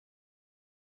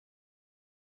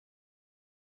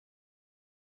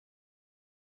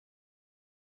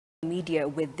media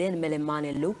within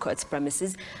Milimani Law Court's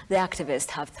premises, the activists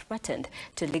have threatened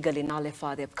to legally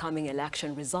nullify the upcoming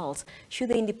election results should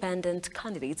the independent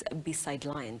candidates be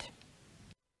sidelined.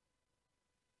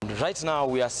 Right now,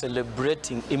 we are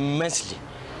celebrating immensely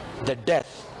the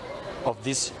death of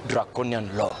this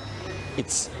draconian law.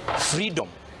 It's freedom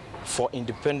for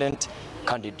independent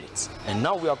candidates. And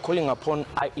now we are calling upon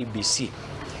IEBC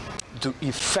to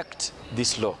effect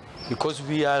this law because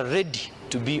we are ready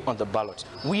to be on the ballot.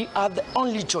 We are the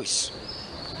only choice.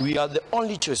 We are the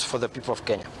only choice for the people of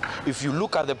Kenya. If you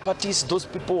look at the parties, those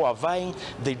people who are vying,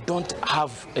 they don't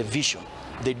have a vision.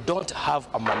 They don't have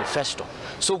a manifesto.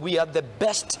 So we are the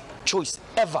best choice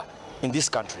ever in this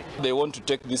country. They want to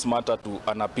take this matter to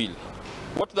an appeal.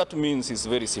 What that means is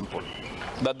very simple,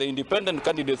 that the independent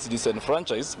candidates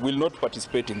disenfranchised will not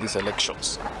participate in these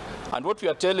elections. And what we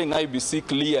are telling IEBC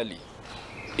clearly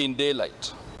in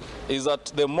daylight is that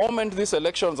the moment these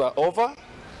elections are over,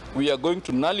 we are going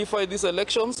to nullify these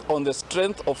elections on the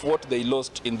strength of what they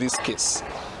lost in this case.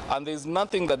 And there is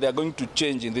nothing that they are going to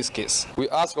change in this case. We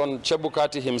ask on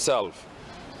Chebukati himself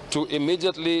to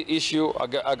immediately issue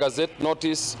a gazette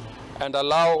notice and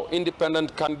allow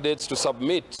independent candidates to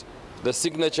submit the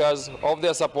signatures of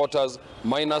their supporters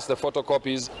minus the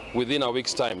photocopies within a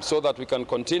week's time so that we can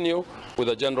continue with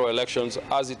the general elections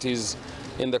as it is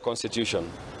in the Constitution.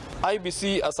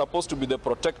 IEBC are supposed to be the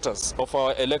protectors of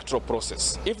our electoral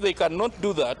process. If they cannot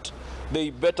do that,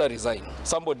 they better resign.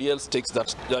 Somebody else takes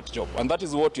that job, and that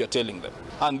is what we are telling them.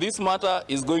 And this matter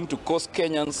is going to cost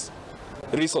Kenyans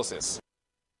resources.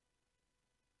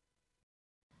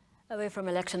 Away from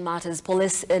election matters,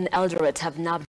 police in Eldoret have nabbed